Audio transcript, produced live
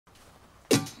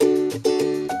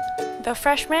The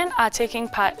freshmen are taking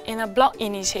part in a block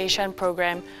initiation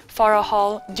program for a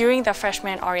hall during the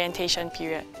freshman orientation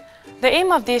period. The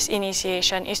aim of this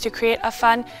initiation is to create a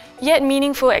fun yet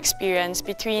meaningful experience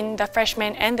between the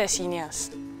freshmen and the seniors.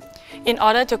 In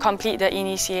order to complete the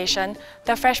initiation,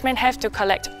 the freshmen have to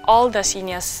collect all the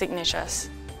seniors' signatures.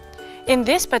 In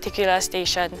this particular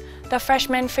station, the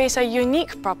freshmen face a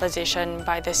unique proposition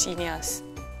by the seniors.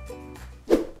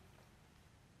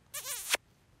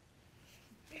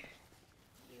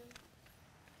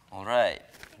 Alright,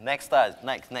 next.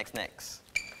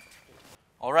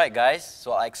 Alright guys,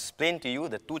 so I explained to you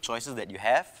the two choices that you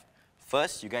have.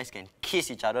 First, you guys can kiss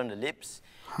each other on the lips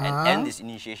and end this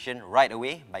initiation right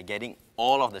away by getting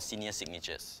all of the senior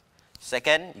signatures.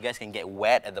 Second, you guys can get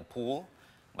wet at the pool,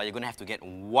 but you're going to have to get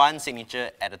one signature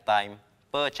at a time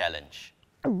per challenge.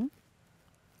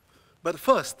 But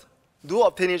first, do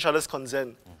obtain each other's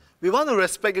consent. We want to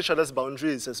respect each other's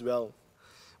boundaries as well.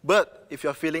 But if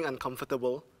you're feeling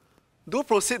uncomfortable, do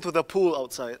proceed to the pool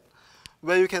outside,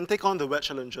 where you can take on the wet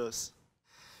challenges.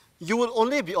 You will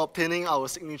only be obtaining our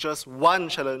signatures one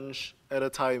challenge at a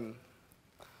time.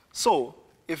 So,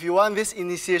 if you want this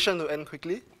initiation to end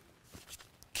quickly,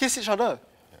 kiss each other.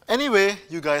 Anyway,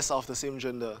 you guys are of the same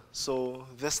gender, so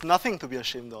there's nothing to be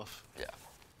ashamed of. Yeah.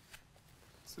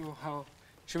 So how?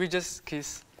 Should we just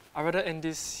kiss? I'd rather end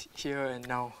this here and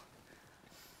now.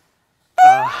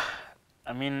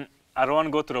 I mean, I don't want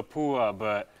to go to the pool,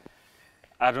 but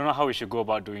I don't know how we should go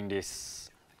about doing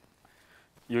this.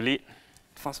 You lead?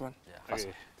 First one. Yeah, first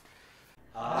one.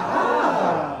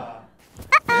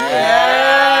 Yeah!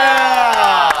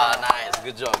 Nice,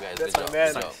 good job guys, That's good job.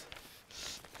 man. Good job.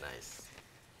 Nice.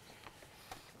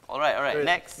 Alright,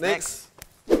 next.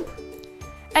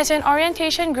 As an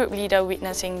orientation group leader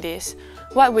witnessing this,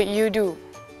 what would you do?